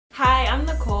I'm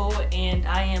Nicole and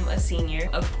I am a senior.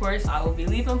 Of course, I will be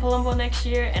leaving Palumbo next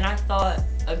year, and I thought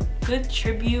a good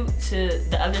tribute to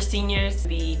the other seniors would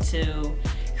be to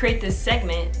create this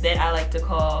segment that I like to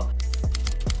call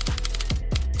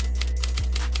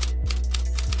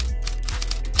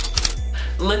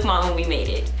Look Mama, We Made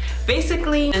It.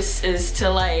 Basically, this is to,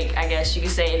 like, I guess you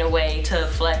could say in a way, to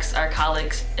flex our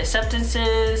college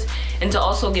acceptances and to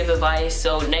also give advice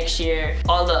so next year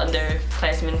all the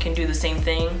underclassmen can do the same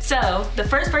thing. So the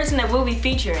first person that we'll be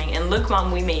featuring in Look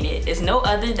Mom, We Made It is no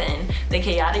other than the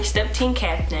chaotic step team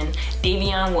captain,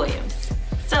 Davion Williams.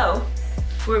 So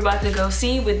we're about to go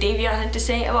see what Davion had to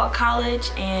say about college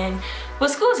and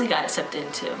what schools he got accepted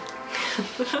into.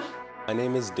 My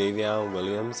name is Davion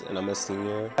Williams and I'm a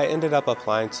senior. I ended up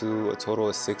applying to a total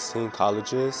of 16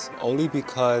 colleges only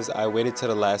because I waited to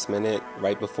the last minute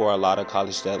right before a lot of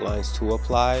college deadlines to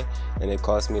apply, and it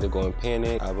caused me to go in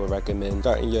panic. I would recommend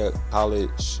starting your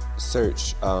college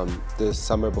search this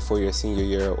summer before your senior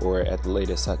year or at the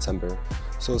latest September.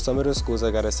 So some of the schools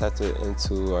I got accepted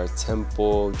into are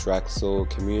Temple, Drexel,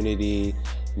 Community,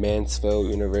 Mansfield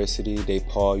University,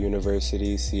 DePaul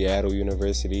University, Seattle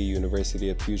University, University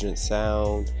of Puget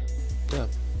Sound. Yeah.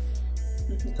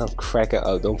 I'm cracking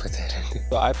up, don't put that in.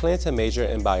 So I plan to major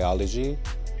in biology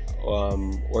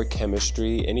or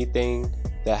chemistry, anything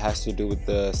that has to do with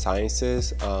the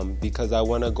sciences, because I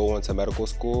want to go into medical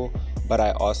school, but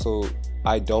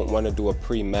I don't want to do a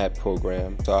pre-med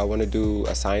program. So I want to do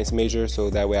a science major so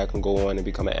that way I can go on and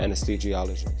become an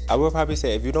anesthesiologist. I would probably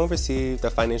say if you don't receive the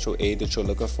financial aid that you're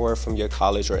looking for from your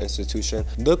college or institution,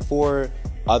 look for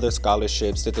other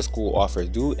scholarships that the school offers.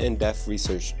 Do in-depth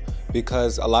research,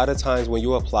 because a lot of times when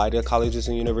you apply to colleges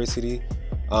and university,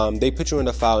 they put you in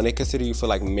the file and they consider you for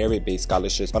like merit-based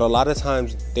scholarships. But a lot of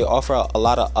times they offer a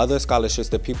lot of other scholarships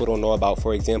that people don't know about.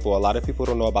 For example, a lot of people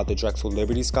don't know about the Drexel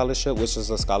Liberty Scholarship, which is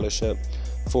a scholarship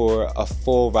for a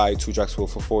full ride to Drexel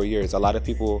for 4 years. A lot of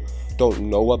people don't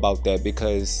know about that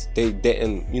because they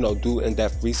didn't, do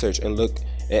in-depth research and look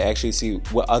and actually see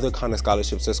what other kind of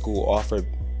scholarships the school offered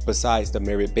besides the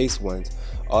merit-based ones.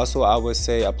 Also, I would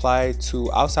say apply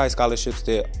to outside scholarships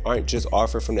that aren't just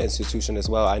offered from the institution as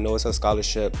well. I know it's a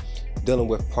scholarship dealing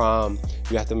with prom.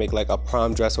 You have to make like a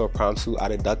prom dress or a prom suit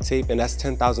out of duct tape, and that's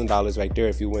 $10,000 right there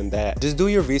if you win that. Just do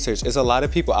your research. There's a lot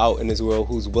of people out in this world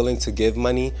who's willing to give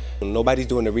money. Nobody's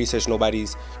doing the research.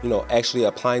 Nobody's, actually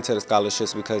applying to the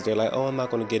scholarships because they're like, oh, I'm not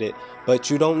going to get it. But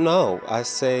you don't know. I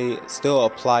say still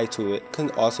apply to it. You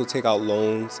can also take out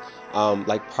loans,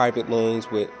 like private loans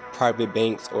with private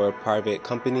banks or private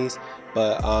companies,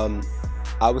 but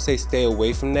I would say stay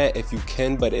away from that if you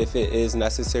can, but if it is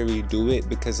necessary, do it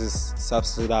because it's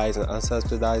subsidized and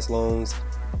unsubsidized loans,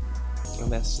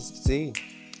 and that's just see.